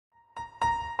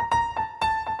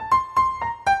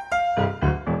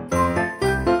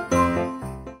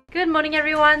Good morning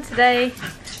everyone, it's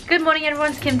Kim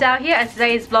Dao here, and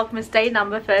today is Vlogmas day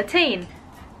number 13.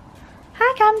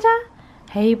 Hi Kamja.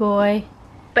 Hey boy.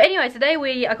 But anyway, today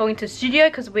we are going to the studio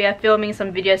because we are filming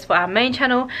some videos for our main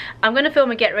channel. I'm going to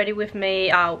film a Get Ready With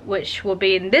Me, which will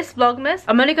be in this Vlogmas.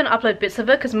 I'm only going to upload bits of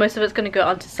it because most of it's going to go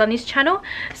onto Sunny's channel.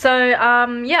 So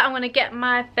yeah, I'm going to get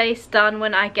my face done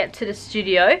when I get to the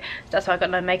studio. That's why I got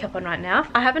no makeup on right now.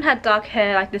 I haven't had dark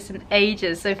hair like this in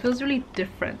ages, so it feels really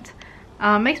different.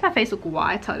 Makes my face look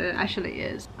whiter than it actually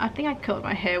is. I think I curled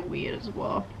my hair weird as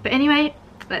well. But anyway,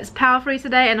 let's power through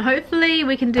today and hopefully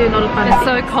we can do a lot of fun. It's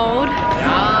so cold,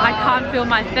 I can't feel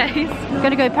my face. I'm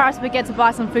gonna go to Paris Baguette to buy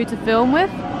some food to film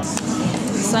with.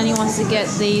 Sunny wants to get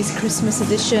these Christmas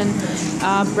edition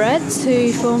bread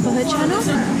to film for her channel.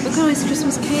 Look at all these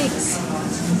Christmas cakes.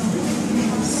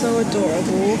 So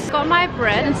adorable. Got my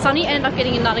bread and Sunny ended up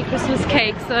getting another Christmas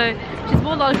cake, so she's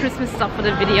bought a lot of Christmas stuff for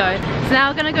the video. So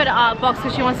now we're gonna go to Art Box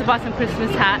because she wants to buy some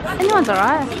Christmas hats. Anyone's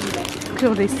alright. Look at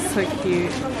all these, so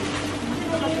cute.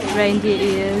 Reindeer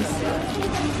ears.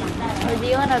 Or do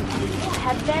you want a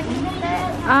headband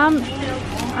instead? I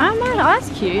don't know, oh, that's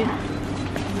cute.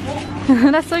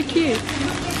 That's so cute.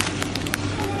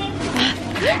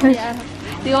 Yeah.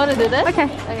 Do you want to do this? Okay.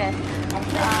 Okay.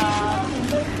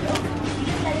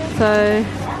 So,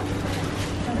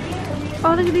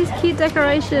 oh look at these cute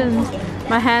decorations.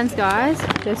 My hands, guys,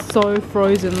 they're so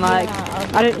frozen. Like,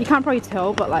 you can't probably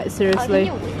tell, but like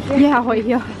seriously. Yeah, I'll wait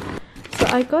here. So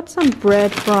I got some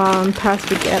bread from Paris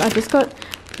Baguette. I just got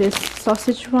this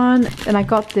sausage one, and I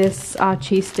got this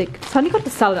cheese stick. Sunny got the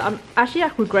salad. I'm actually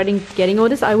regretting getting all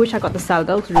this. I wish I got the salad.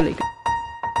 That looks really good.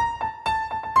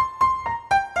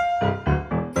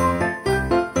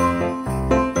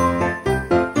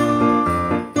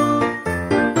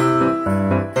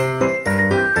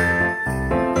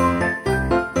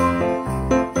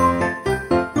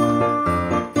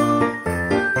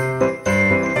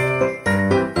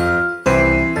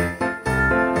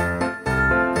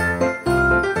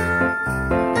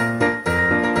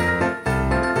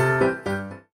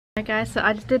 Guys, so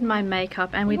I just did my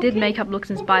makeup and we did makeup looks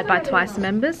inspired by Twice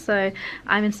members. So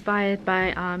I'm inspired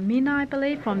by Mina, I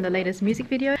believe, from the latest music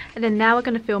video. And then now we're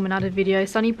going to film another video.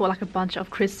 Sunny bought like a bunch of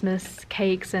Christmas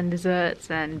cakes and desserts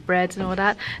and breads and all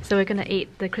that. So we're going to eat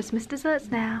the Christmas desserts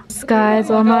now. Guys,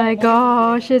 oh my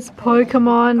gosh, it's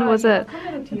Pokemon. Was it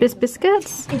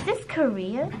biscuits? Is this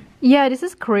Korean? Yeah, this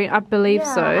is Korean, I believe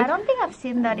so. I don't think I've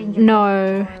seen that in Japan.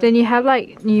 No. Then you have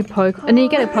like new Pokemon, and then you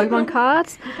get a Pokemon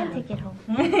cards. You can take it home.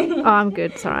 Oh, I'm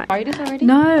good, it's alright. Tried it already?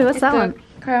 No, what's that one?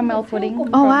 Caramel pudding.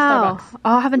 Oh wow. Oh,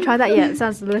 I haven't tried that yet. It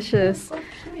sounds delicious.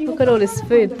 Look at all this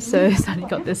food. So Sunny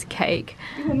got this cake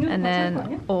and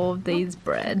then all of these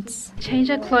breads. Change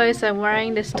her clothes. So I'm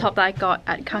wearing this top that I got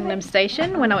at Gangnam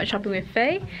Station when I went shopping with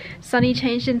Faye. Sunny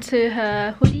changed into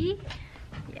her hoodie.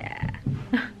 Yeah.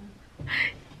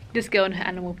 This girl in her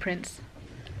animal prints.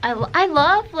 I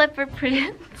love leopard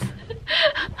prints.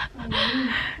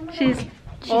 She's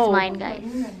mine, guys.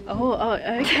 Oh,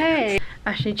 okay.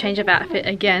 Actually change of outfit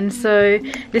again. So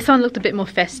this one looked a bit more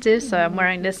festive. So I'm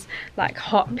wearing this like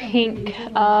hot pink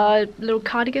little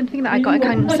cardigan thing that I got at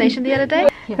Gangnam Station the other day.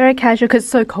 Yeah. Very casual because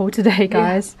it's so cold today,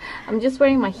 guys. Yeah. I'm just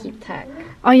wearing my heat tech.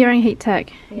 Oh, you're wearing heat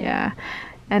tech? Yeah.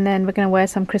 And then we're gonna wear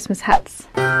some Christmas hats.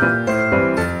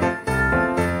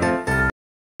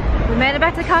 We made it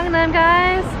back to Gangnam,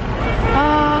 guys.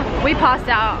 We passed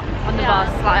out on the bus.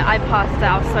 Like, I passed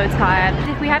out, so tired.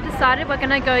 We have decided we're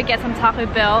gonna go get some Taco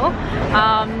Bell,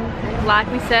 like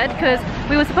we said, because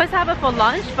we were supposed to have it for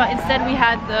lunch, but instead we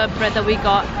had the bread that we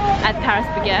got at Paris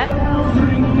Baguette.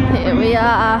 Here we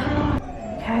are.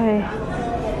 Okay.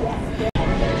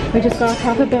 We just got a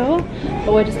Taco Bell,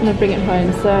 but we're just gonna bring it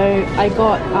home. So I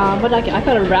got, what did I get? I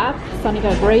got a wrap. Sunny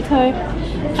got a burrito.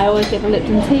 I always get the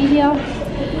Lipton tea here.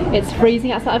 It's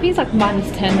freezing outside. I think it's like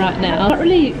 -10 right now. I'm not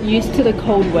really used to the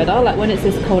cold weather. Like when it's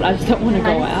this cold, I just don't want to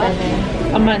go out.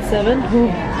 I'm -7.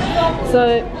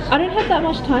 So I don't have that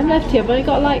much time left here. I've only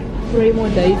got like 3 more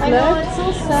days left. know, it's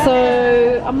so sad. So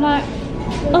I'm like,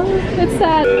 oh, it's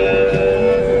sad.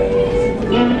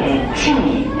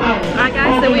 Alright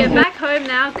guys, so we are back home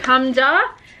now. Kamja,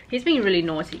 he's being really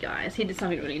naughty, guys. He did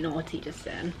something really naughty just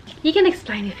then. You can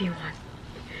explain if you want.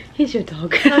 He's your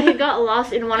dog. So he got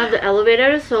lost in one of the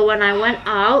elevators, so when I went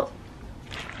out,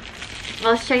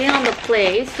 I was checking on the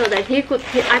place so that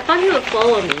I thought he would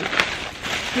follow me,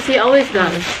 because he always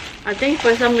does. I think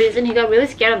for some reason he got really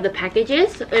scared of the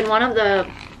packages in one of the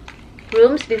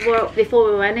rooms before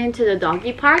we went into the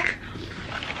doggy park,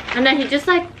 and then he just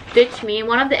like ditched me.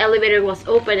 One of the elevators was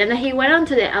open, and then he went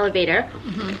onto the elevator,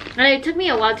 and it took me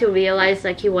a while to realize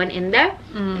like he went in there.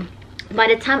 by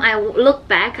the time I look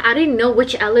back, I didn't know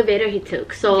which elevator he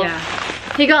took. So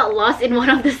he got lost in one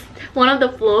of the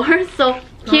floors. So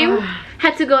Kim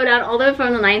had to go down all the way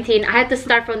from the 19. I had to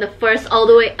start from the first all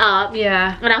the way up.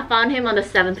 Yeah. And I found him on the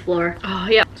 7th floor. Oh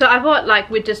yeah. So I thought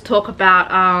like we'd just talk about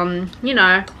you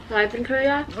know, Life in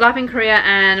Korea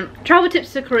and travel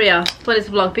tips to Korea for this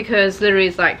vlog, because literally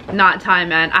it's like night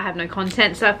time and I have no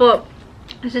content. So I thought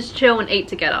let's just chill and eat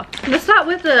together. Let's start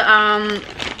with the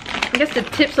I guess the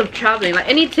tips of traveling. Like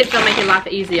any tips that make your life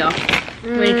easier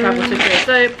when you travel to Korea.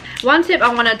 So one tip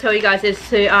I want to tell you guys is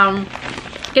to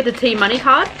get the T-money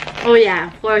card. Oh yeah,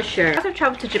 for sure. As I've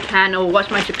traveled to Japan or watched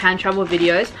my Japan travel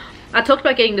videos, I talked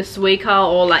about getting the Suica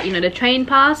or like, you know, the train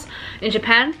pass in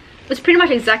Japan. It's pretty much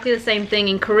exactly the same thing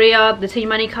in Korea. The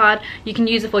T-money card, you can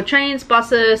use it for trains,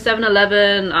 buses,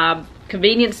 7-Eleven,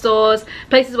 convenience stores,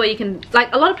 places where you can,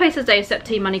 like a lot of places they accept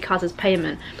T-money cards as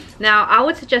payment. Now I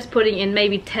would suggest putting in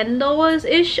maybe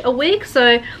 $10-ish a week.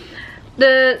 So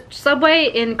the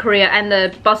subway in Korea and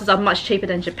the buses are much cheaper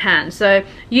than Japan. So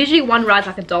usually one ride's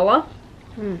like $1.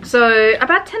 So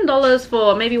about $10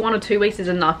 for maybe 1 or 2 weeks is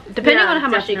enough, depending on how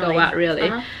much you go out, really.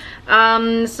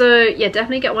 So yeah,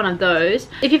 definitely get one of those.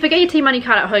 If you forget your T-money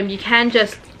card at home, you can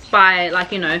just buy,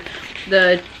 like, you know,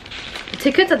 the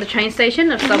tickets at the train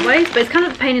station of subways, but it's kind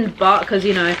of a pain in the butt because,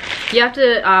 you know, you have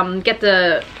to get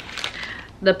the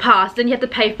pass, then you have to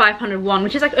pay 500 won,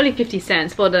 which is like only 50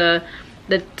 cents for the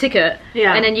ticket,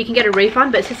 and then you can get a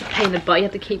refund, but it's just a pain in the butt. You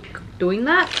have to keep doing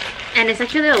that, and it's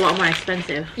actually a lot more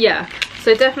expensive. Yeah,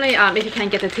 so definitely if you can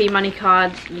get the T-money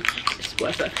card, it's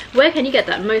worth it. Where can you get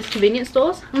that? Most convenience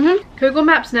stores. Google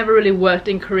Maps never really worked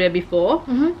in Korea before.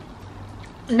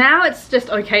 Now it's just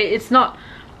okay. It's not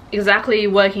exactly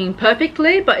working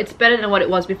perfectly, but it's better than what it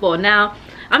was before. Now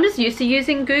I'm just used to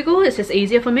using Google. It's just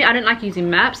easier for me. I don't like using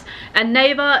maps. And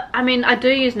Naver, I mean, I do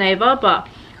use Naver, but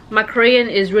my Korean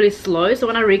is really slow, so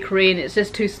when I read Korean it's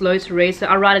just too slow to read, so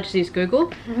I'd rather just use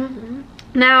Google.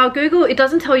 Now Google, it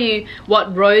doesn't tell you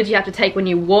what roads you have to take when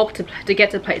you walk to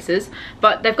get to places,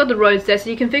 but they've got the roads there, so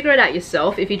you can figure it out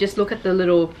yourself. If you just look at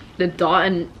the dot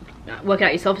and work it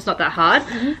out yourself, it's not that hard.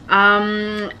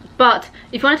 But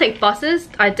if you want to take buses,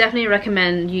 I definitely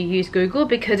recommend you use Google,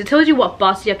 because it tells you what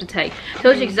bus you have to take. It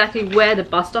tells you exactly where the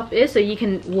bus stop is, so you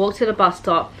can walk to the bus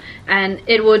stop and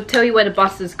it would tell you where the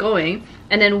bus is going,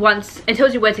 and then once it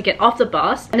tells you where to get off the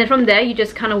bus, and then from there you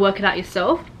just kind of work it out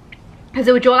yourself, because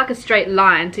it would draw like a straight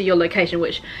line to your location,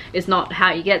 which is not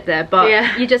how you get there,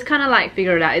 but you just kind of like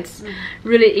figure it out. It's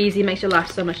really easy, makes your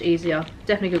life so much easier.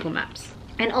 Definitely Google Maps.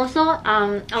 And also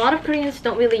a lot of Koreans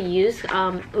don't really use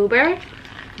Uber.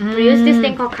 We use this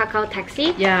thing called Kakao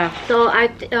Taxi. Yeah. So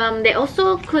they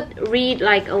also could read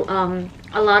like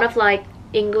a lot of like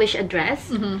English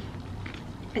address.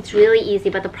 It's really easy,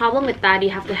 but the problem with that, you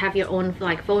have to have your own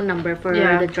like phone number for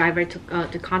the driver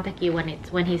to contact you when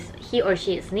he or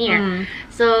she is near.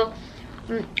 So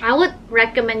I would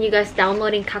recommend you guys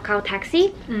downloading Kakao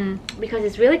Taxi because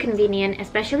it's really convenient,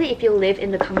 especially if you live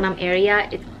in the Gangnam area.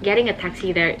 Getting a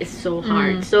taxi there is so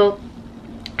hard. So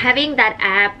having that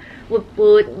app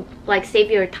would like save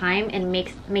your time and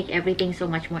make everything so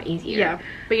much more easier. Yeah,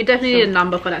 but you definitely need a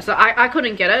number for that. So I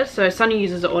couldn't get it, so Sunny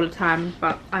uses it all the time,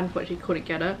 but I unfortunately couldn't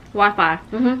get it. Wi-Fi.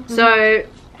 So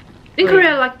in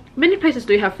Korea, like many places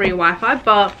do have free Wi-Fi,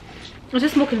 but it's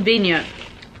just more convenient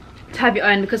to have your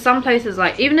own, because some places,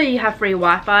 like even though you have free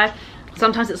Wi-Fi,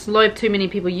 sometimes it's slow, too many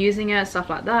people using it, stuff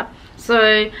like that.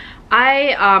 So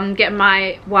I get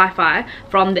my Wi-Fi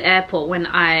from the airport when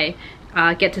I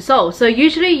get to Seoul. So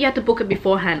usually you have to book it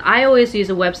beforehand. I always use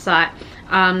a website.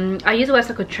 I use a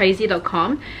website called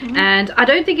trazy.com, and I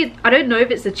don't know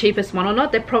if it's the cheapest one or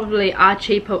not. There probably are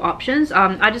cheaper options.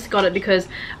 I just got it because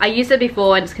I used it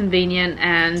before and it's convenient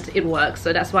and it works,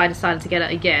 so that's why I decided to get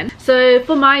it again. So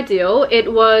for my deal,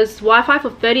 it was Wi-Fi for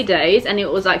 30 days and it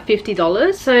was like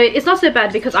 $50. So it's not so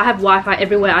bad because I have Wi-Fi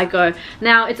everywhere I go.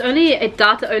 Now it's only a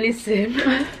data only SIM.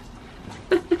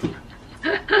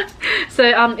 So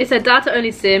it's a data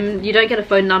only SIM. You don't get a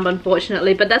phone number,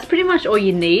 unfortunately, but that's pretty much all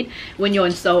you need when you're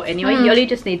in Seoul anyway. You only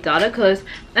just need data, because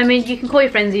I mean you can call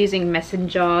your friends using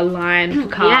Messenger, Line,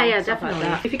 Kakao, yeah, definitely. Like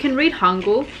that. If you can read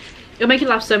Hangul, it'll make your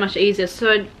life so much easier.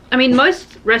 So I mean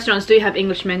most restaurants do have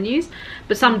English menus,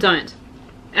 but some don't.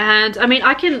 And I mean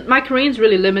my Korean's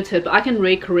really limited, but I can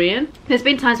read Korean. There's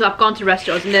been times where I've gone to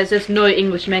restaurants and there's just no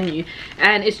English menu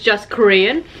and it's just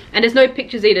Korean, and there's no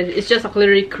pictures either. It's just like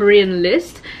literally Korean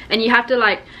list, and you have to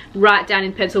like write down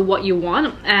in pencil what you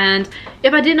want. And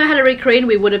if I didn't know how to read Korean,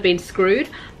 we would have been screwed,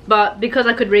 but because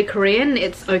I could read Korean,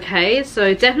 it's okay.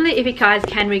 So definitely if you guys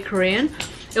can read Korean,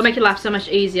 it'll make your life so much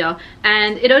easier.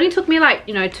 And it only took me like,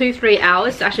 you know, 2-3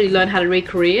 hours to actually learn how to read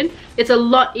Korean. It's a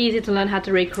lot easier to learn how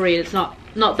to read Korean. It's not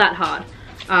that hard.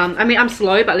 I mean, I'm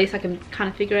slow, but at least I can kind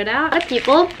of figure it out. Other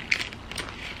people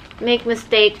make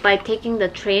mistake by taking the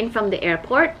train from the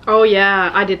airport. Oh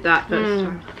yeah, I did that first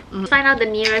time. Find out the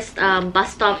nearest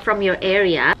bus stop from your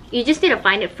area. You just need to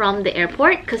find it from the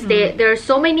airport, because there are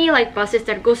so many like buses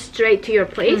that go straight to your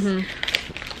place.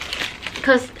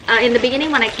 Because in the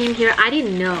beginning when I came here, I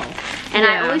didn't know, and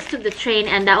I always took the train,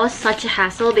 and that was such a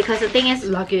hassle, because the thing is,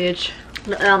 Luggage.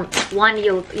 One,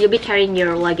 you'll be carrying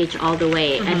your luggage all the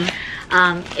way, and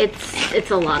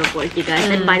it's a lot of work, you guys.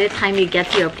 And by the time you get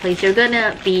to your place, you're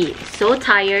gonna be so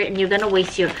tired, and you're gonna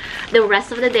waste the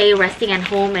rest of the day resting at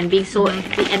home and being so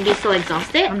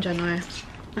exhausted. I'm January.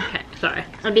 Okay, sorry.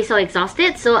 I'll be so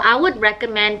exhausted. So I would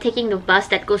recommend taking the bus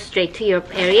that goes straight to your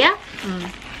area,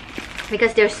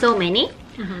 because there's so many.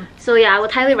 So yeah, I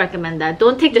would highly recommend that.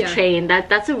 Don't take the train.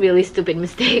 That's a really stupid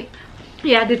mistake.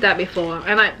 Yeah, I did that before.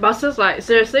 And like buses, like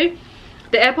seriously,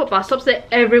 the airport bus stops, they're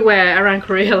everywhere around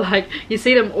Korea. Like you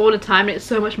see them all the time, and it's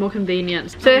so much more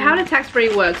convenient. So how the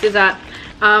tax-free works is that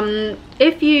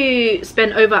if you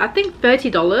spend over, I think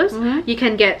 $30, you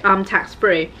can get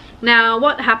tax-free. Now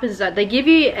what happens is that they give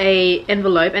you a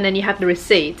envelope, and then you have the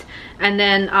receipt, and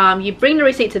then you bring the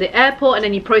receipt to the airport, and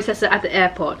then you process it at the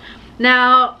airport.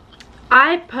 Now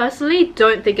I personally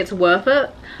don't think it's worth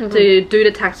it to do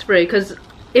the tax-free, because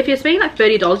if you're spending like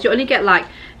 $30, you only get like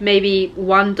maybe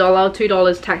 $1,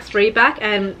 $2 tax-free back,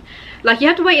 and like you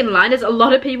have to wait in line. There's a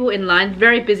lot of people in line,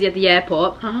 very busy at the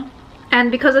airport. And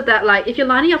because of that, like if you're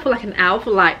lining up for like an hour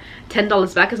for like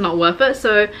 $10 back, it's not worth it.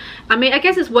 So I mean, I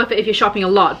guess it's worth it if you're shopping a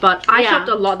lot, but I shopped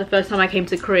a lot the first time I came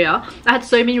to Korea. I had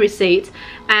so many receipts,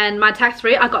 and my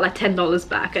tax-free, I got like $10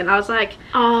 back, and I was like,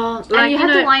 oh, like, and you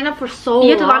had to line up for so long.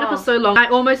 You had to line up for so long. I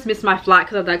almost missed my flight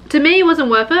because of that. To me, it wasn't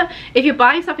worth it. If you're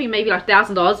buying something maybe like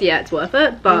 $1,000, yeah, it's worth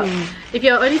it. But if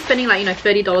you're only spending like, you know,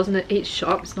 $30 in each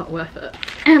shop, it's not worth it.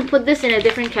 And put this in a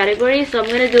different category. So I'm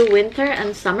gonna do winter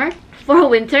and summer. For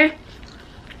winter,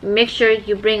 make sure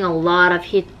you bring a lot of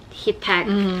heat tech.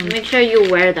 Make sure you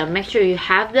wear them. Make sure you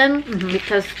have them,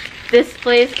 because this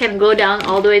place can go down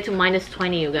all the way to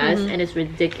 -20, you guys, and it's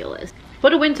ridiculous. For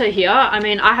the winter here, I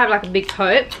mean, I have like a big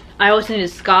coat. I also need a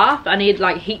scarf. I need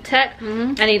like heat tech.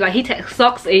 I need like heat tech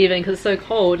socks even, because it's so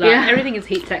cold. Like everything is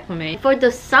heat tech for me. For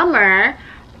the summer,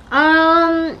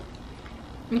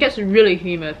 it gets really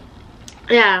humid.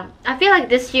 Yeah, I feel like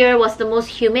this year was the most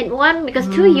humid one, because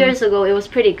 2 years ago it was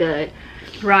pretty good.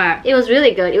 Right. It was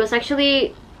really good. It was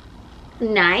actually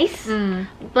nice,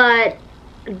 but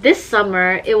this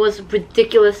summer it was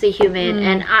ridiculously humid,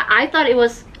 and I thought it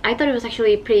was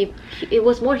actually pretty. It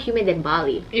was more humid than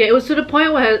Bali. Yeah, it was to the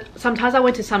point where sometimes I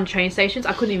went to some train stations,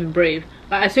 I couldn't even breathe.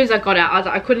 Like as soon as I got out,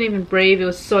 I couldn't even breathe. It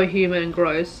was so humid and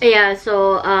gross. Yeah,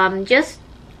 so just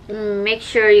make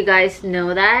sure you guys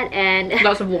know that, and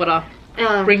lots of water.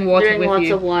 Bring water with you.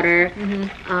 Lots of water.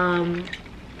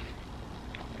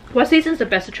 What season's the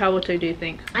best to travel to, do you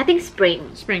think? I think spring.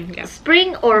 Spring, yeah.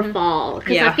 Spring or fall,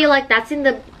 because I feel like that's in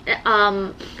the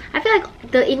I feel like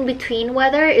the in-between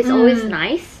weather is always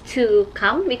nice to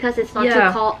come, because it's not too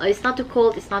cold, it's not too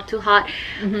cold, it's not too hot.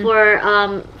 For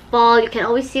fall, you can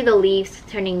always see the leaves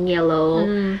turning yellow,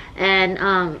 and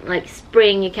like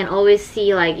spring, you can always see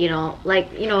like you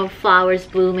know flowers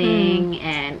blooming,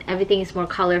 and everything is more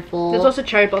colorful. There's also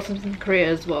cherry blossoms in Korea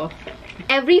as well.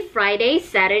 Every Friday,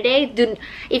 Saturday,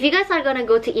 if you guys are gonna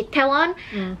go to ゚TAEWON,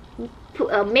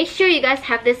 make sure you guys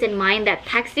have this in mind, that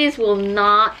taxis will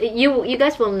not, you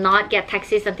guys will not get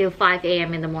taxis until 5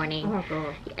 a.m. in the morning. Oh my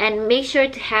god. And make sure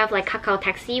to have like Kakao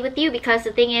taxi with you, because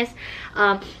the thing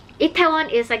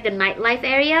is, ゚TAEWON is like the nightlife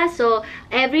area, so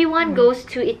everyone goes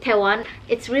to ゚TAEWON.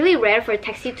 It's really rare for a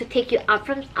taxi to take you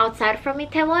outside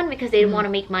from ゚TAEWON, because they want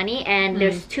to make money, and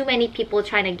there's too many people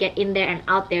trying to get in there and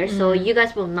out there, so you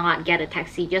guys will not get a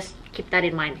taxi. Just keep that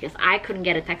in mind, because I couldn't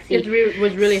get a taxi. It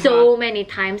was really so hard. many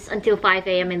times until 5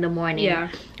 a.m. in the morning. Yeah,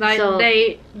 like so,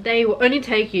 they will only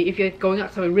take you if you're going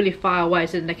out somewhere really far away,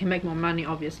 so they can make more money,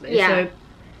 obviously. Yeah.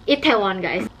 So ゚TAEWON,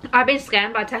 guys. I've been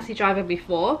scammed by a taxi driver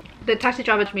before. The taxi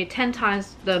driver charged me 10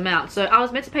 times the amount. So I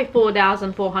was meant to pay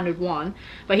 4,400 won,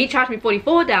 but he charged me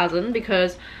 44,000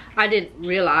 because I didn't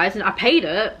realize, and I paid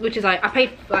it, which is like I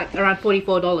paid like around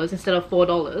 $44 instead of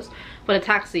 $4 for the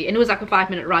taxi, and it was like a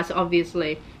 5-minute ride, so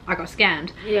obviously I got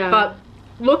scammed. Yeah. But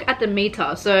look at the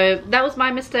meter. So that was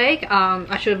my mistake.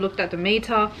 I should have looked at the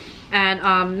meter,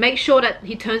 and make sure that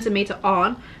he turns the meter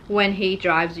on when he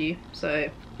drives you. So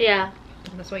yeah.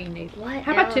 that's what you need. What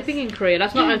How about else? tipping in Korea?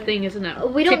 That's not a thing, isn't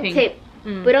it? We don't tipping. tip.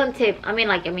 We don't tip. I mean,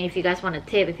 if you guys want to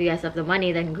tip, if you guys have the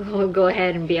money, then go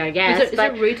ahead and be our guest. Is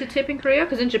it rude to tip in Korea?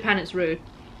 Because in Japan it's rude.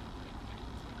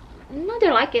 No,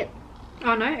 they like it.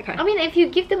 Oh no, okay. I mean, if you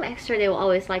give them extra, they will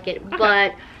always like it. Okay.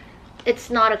 But it's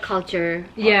not a culture.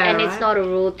 Yeah, and right. it's not a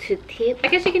rule to tip. I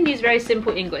guess you can use very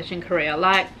simple English in Korea.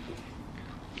 Like,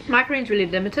 my Korean's really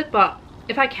limited, but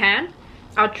if I can,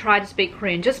 I'll try to speak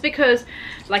Korean. Just because,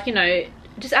 like, you know,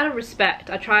 just out of respect,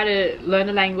 I try to learn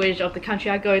the language of the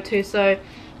country I go to. So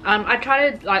I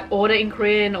try to like order in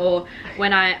Korean, or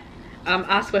when I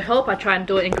ask for help, I try and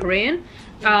do it in Korean.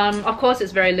 Of course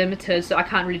it's very limited, so I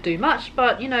can't really do much,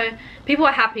 but you know, people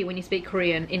are happy when you speak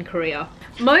Korean in Korea.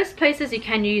 Most places you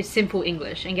can use simple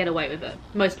English and get away with it.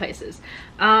 Most places.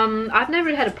 I've never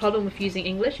really had a problem with using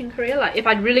English in Korea. Like, if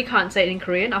I really can't say it in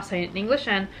Korean, I'll say it in English,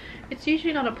 and it's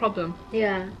usually not a problem.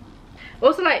 Yeah.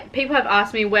 Also, like, people have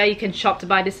asked me where you can shop to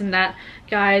buy this and that.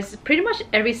 Guys, pretty much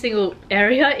every single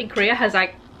area in Korea has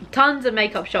like tons of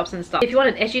makeup shops and stuff. If you want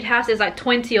an Etude House, there's like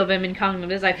 20 of them in Gangnam.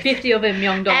 There's like 50 of them in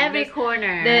Myeongdong. Every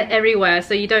corner. They're everywhere,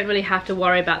 so you don't really have to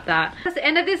worry about that. That's the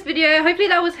end of this video. Hopefully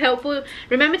that was helpful.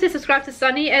 Remember to subscribe to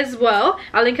Sunny as well.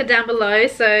 I'll link it down below.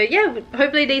 So yeah,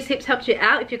 hopefully these tips helped you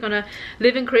out if you're gonna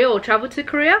live in Korea or travel to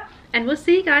Korea. And we'll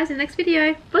see you guys in the next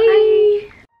video. Bye!